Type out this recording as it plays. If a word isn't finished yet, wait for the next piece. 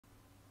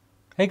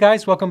Hey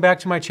guys, welcome back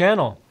to my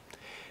channel.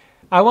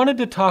 I wanted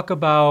to talk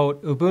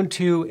about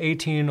Ubuntu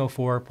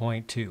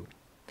 18.04.2.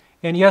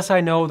 And yes, I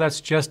know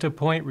that's just a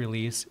point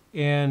release,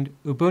 and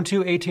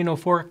Ubuntu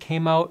 18.04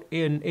 came out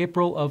in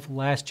April of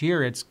last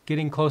year. It's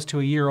getting close to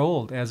a year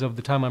old as of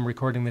the time I'm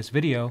recording this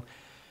video.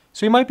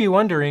 So you might be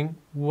wondering,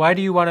 why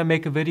do you want to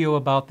make a video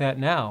about that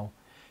now?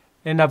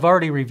 And I've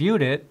already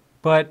reviewed it,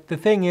 but the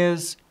thing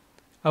is,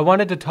 I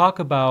wanted to talk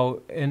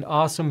about an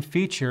awesome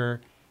feature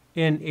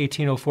in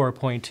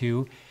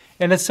 18.04.2,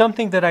 and it's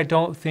something that I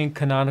don't think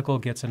Canonical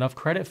gets enough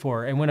credit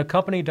for. And when a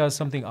company does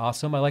something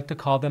awesome, I like to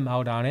call them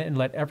out on it and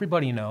let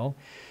everybody know.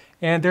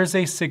 And there's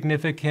a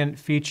significant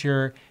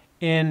feature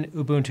in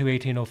Ubuntu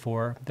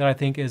 18.04 that I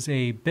think is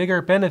a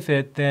bigger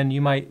benefit than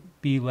you might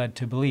be led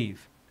to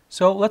believe.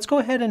 So let's go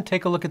ahead and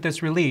take a look at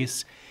this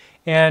release,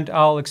 and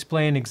I'll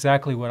explain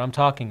exactly what I'm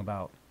talking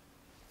about.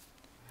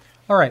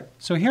 All right,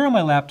 so here on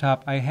my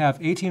laptop, I have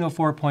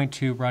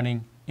 18.04.2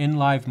 running in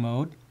live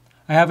mode.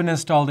 I haven't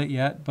installed it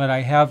yet, but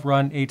I have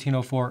run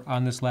 18.04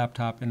 on this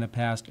laptop in the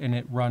past, and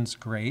it runs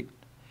great.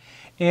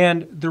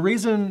 And the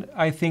reason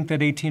I think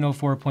that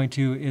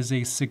 18.04.2 is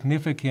a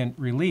significant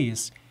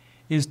release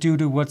is due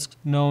to what's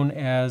known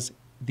as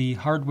the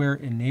hardware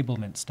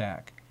enablement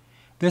stack.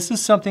 This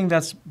is something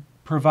that's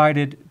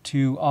provided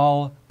to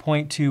all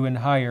 0.2 and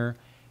higher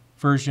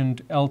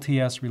versioned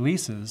LTS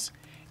releases.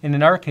 And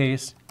in our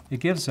case, it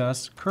gives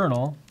us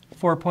kernel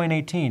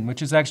 4.18,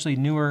 which is actually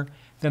newer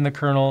than the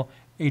kernel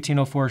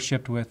 18.04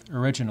 shipped with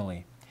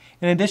originally.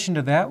 In addition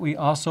to that, we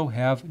also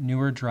have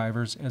newer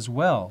drivers as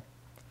well.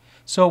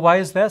 So why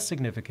is that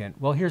significant?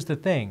 Well, here's the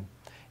thing.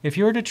 If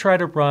you were to try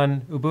to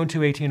run Ubuntu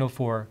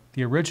 18.04,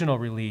 the original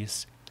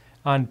release,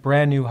 on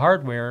brand new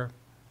hardware,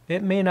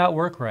 it may not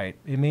work right.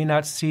 It may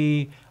not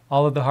see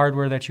all of the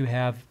hardware that you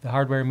have. The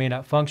hardware may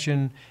not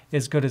function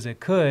as good as it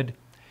could,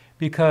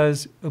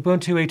 because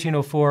Ubuntu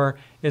 18.04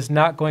 is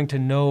not going to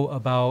know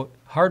about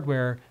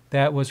hardware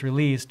that was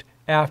released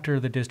after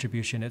the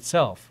distribution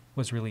itself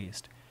was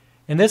released.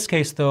 In this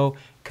case, though,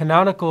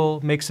 Canonical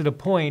makes it a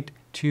point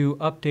to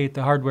update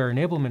the hardware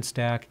enablement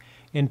stack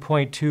in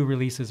 0.2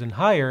 releases and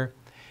higher,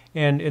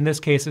 and in this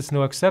case, it's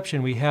no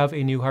exception. We have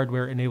a new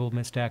hardware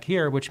enablement stack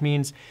here, which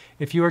means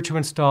if you were to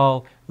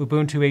install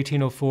Ubuntu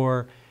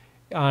 18.04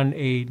 on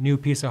a new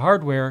piece of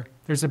hardware,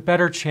 there's a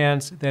better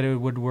chance that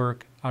it would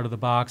work out of the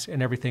box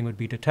and everything would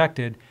be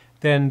detected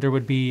than there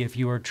would be if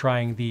you were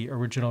trying the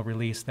original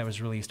release that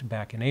was released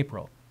back in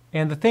April.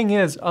 And the thing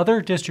is,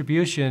 other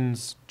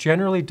distributions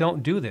generally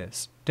don't do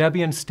this.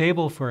 Debian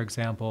Stable, for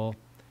example,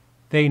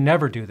 they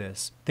never do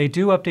this. They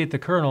do update the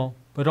kernel,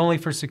 but only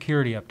for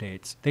security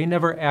updates. They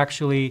never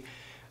actually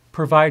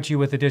provide you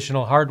with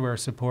additional hardware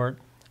support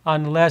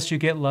unless you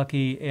get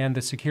lucky and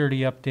the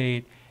security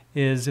update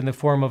is in the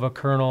form of a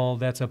kernel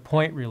that's a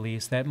point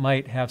release that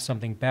might have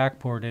something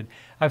backported.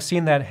 I've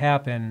seen that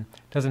happen.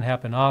 It doesn't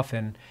happen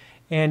often.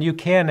 And you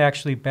can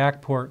actually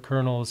backport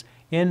kernels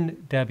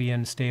in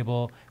Debian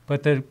Stable,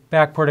 but the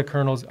backported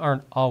kernels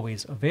aren't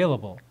always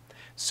available.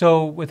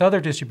 So with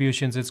other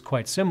distributions, it's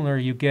quite similar.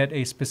 You get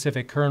a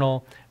specific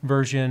kernel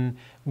version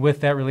with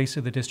that release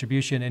of the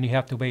distribution, and you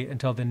have to wait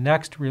until the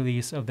next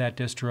release of that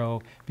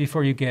distro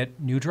before you get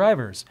new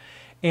drivers.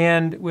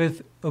 And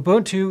with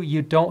Ubuntu,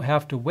 you don't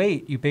have to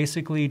wait. You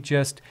basically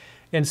just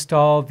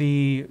install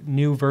the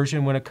new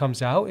version when it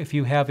comes out. If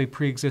you have a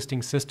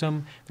pre-existing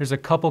system, there's a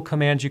couple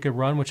commands you could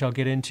run, which I'll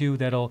get into,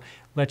 that'll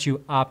let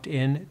you opt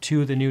in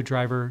to the new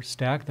driver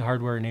stack, the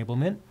hardware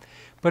enablement.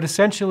 But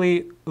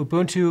essentially,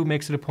 Ubuntu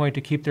makes it a point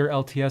to keep their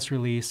LTS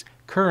release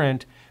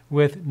current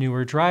with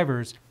newer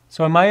drivers.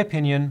 So in my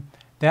opinion,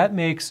 that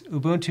makes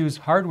Ubuntu's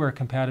hardware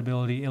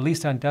compatibility, at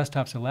least on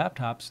desktops and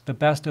laptops, the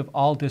best of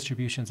all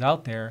distributions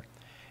out there.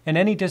 And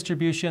any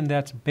distribution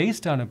that's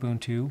based on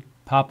Ubuntu,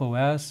 Pop!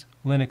 OS,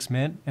 Linux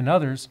Mint, and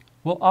others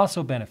will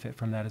also benefit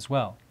from that as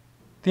well.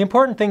 The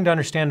important thing to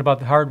understand about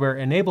the hardware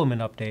enablement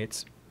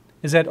updates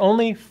is that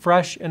only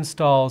fresh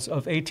installs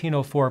of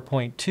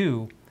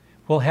 18.04.2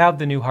 will have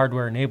the new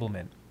hardware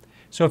enablement.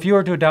 So if you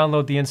were to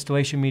download the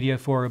installation media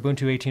for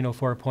Ubuntu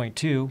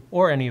 18.04.2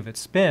 or any of its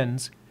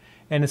spins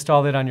and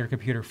install it on your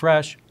computer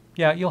fresh,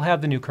 yeah, you'll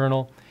have the new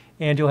kernel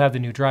and you'll have the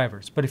new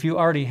drivers. But if you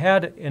already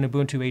had an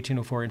Ubuntu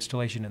 18.04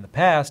 installation in the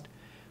past,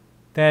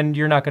 then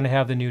you're not going to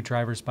have the new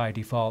drivers by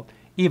default,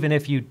 even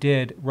if you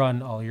did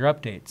run all your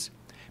updates.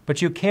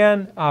 But you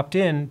can opt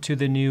in to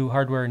the new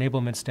hardware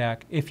enablement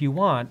stack if you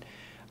want,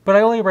 but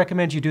I only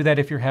recommend you do that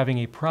if you're having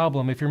a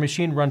problem. If your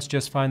machine runs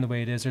just fine the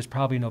way it is, there's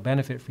probably no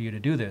benefit for you to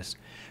do this.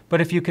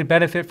 But if you could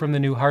benefit from the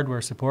new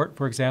hardware support,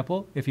 for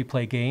example, if you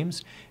play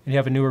games and you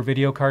have a newer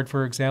video card,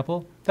 for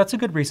example, that's a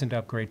good reason to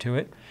upgrade to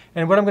it.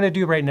 And what I'm going to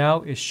do right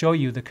now is show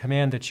you the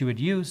command that you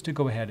would use to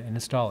go ahead and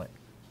install it.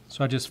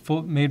 So I just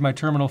made my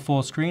terminal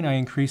full screen. I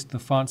increased the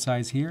font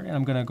size here, and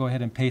I'm going to go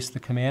ahead and paste the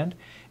command.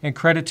 And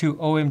credit to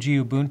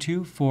OMG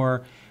Ubuntu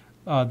for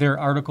their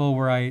article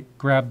where I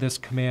grabbed this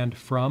command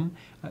from.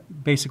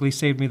 Basically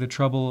saved me the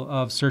trouble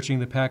of searching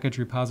the package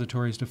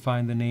repositories to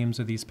find the names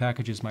of these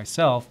packages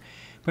myself.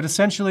 But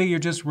essentially, you're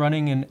just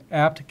running an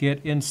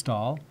apt-get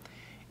install.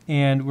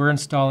 and we're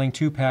installing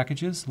two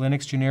packages,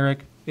 Linux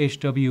Generic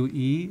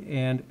HWE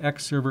and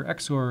Xserver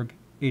Xorg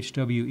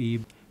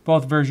HWE,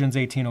 both versions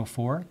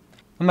 1804.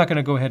 I'm not going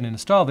to go ahead and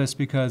install this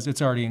because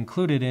it's already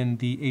included in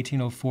the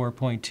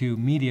 1804.2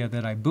 media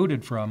that I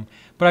booted from,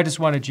 but I just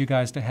wanted you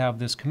guys to have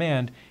this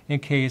command in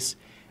case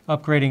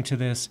upgrading to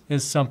this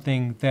is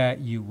something that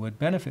you would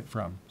benefit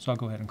from. So I'll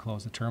go ahead and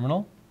close the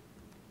terminal.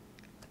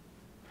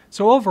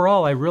 So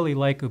overall, I really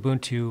like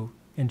Ubuntu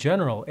in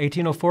general.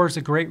 1804 is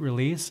a great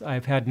release.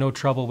 I've had no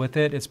trouble with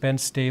it. It's been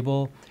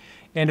stable.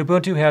 And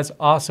Ubuntu has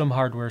awesome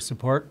hardware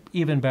support,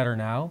 even better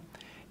now.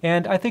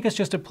 And I think it's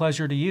just a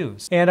pleasure to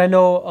use. And I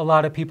know a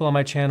lot of people on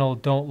my channel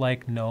don't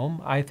like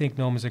GNOME. I think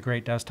GNOME is a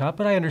great desktop,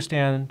 but I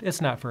understand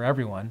it's not for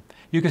everyone.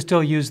 You can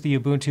still use the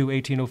Ubuntu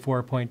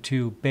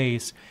 1804.2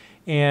 base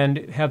and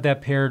have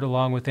that paired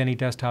along with any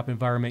desktop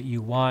environment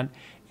you want.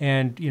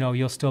 And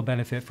you'll still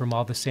benefit from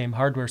all the same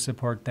hardware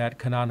support that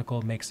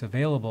Canonical makes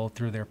available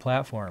through their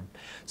platform.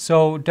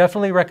 So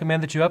definitely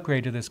recommend that you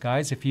upgrade to this,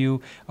 guys. If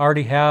you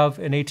already have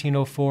an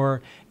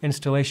 1804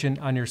 installation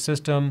on your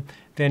system,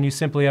 then you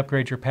simply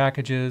upgrade your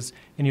packages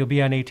and you'll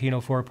be on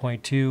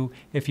 1804.2.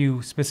 If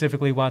you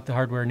specifically want the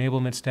hardware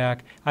enablement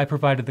stack, I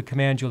provided the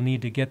command you'll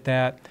need to get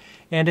that.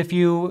 And if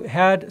you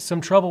had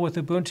some trouble with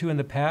Ubuntu in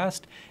the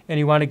past and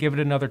you want to give it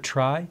another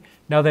try,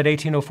 now that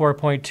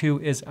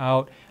 1804.2 is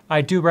out, I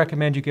do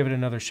recommend you give it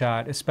another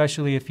shot,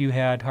 especially if you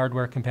had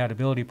hardware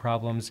compatibility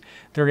problems.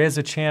 There is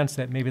a chance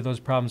that maybe those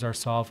problems are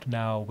solved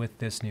now with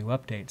this new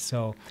update.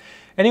 So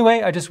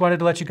anyway, I just wanted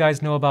to let you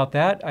guys know about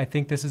that. I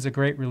think this is a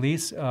great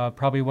release,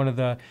 probably one of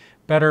the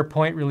better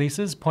point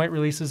releases. Point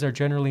releases are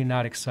generally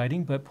not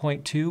exciting, but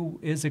point 2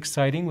 is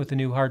exciting with the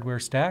new hardware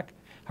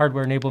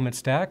enablement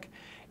stack.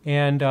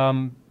 And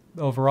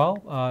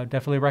overall,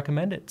 definitely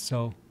recommend it.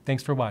 So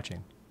thanks for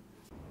watching.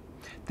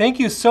 Thank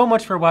you so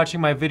much for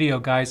watching my video,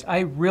 guys. I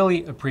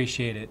really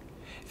appreciate it.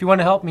 If you want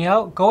to help me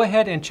out, go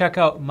ahead and check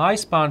out my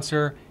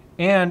sponsor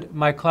and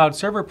my cloud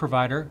server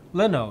provider,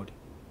 Linode.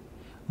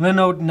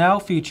 Linode now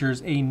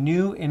features a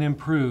new and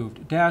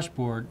improved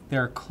dashboard,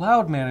 their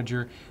cloud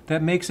manager,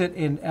 that makes it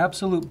an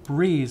absolute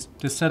breeze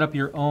to set up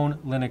your own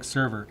Linux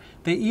server.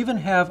 They even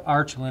have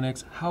Arch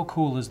Linux. How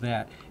cool is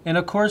that? And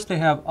of course, they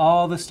have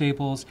all the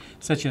staples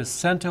such as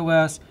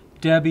CentOS,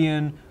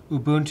 Debian,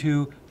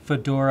 Ubuntu,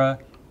 Fedora,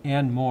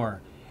 and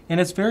more. And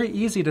it's very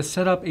easy to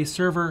set up a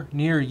server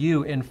near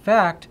you. In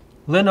fact,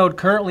 Linode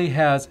currently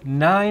has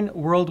 9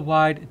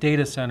 worldwide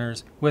data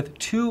centers, with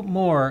 2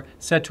 more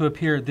set to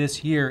appear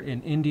this year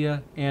in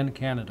India and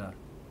Canada.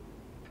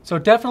 So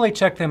definitely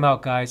check them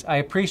out, guys. I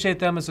appreciate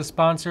them as a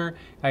sponsor.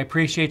 I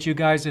appreciate you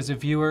guys as a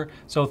viewer.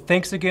 So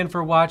thanks again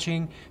for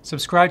watching.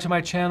 Subscribe to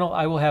my channel.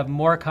 I will have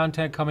more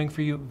content coming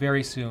for you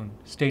very soon.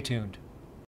 Stay tuned.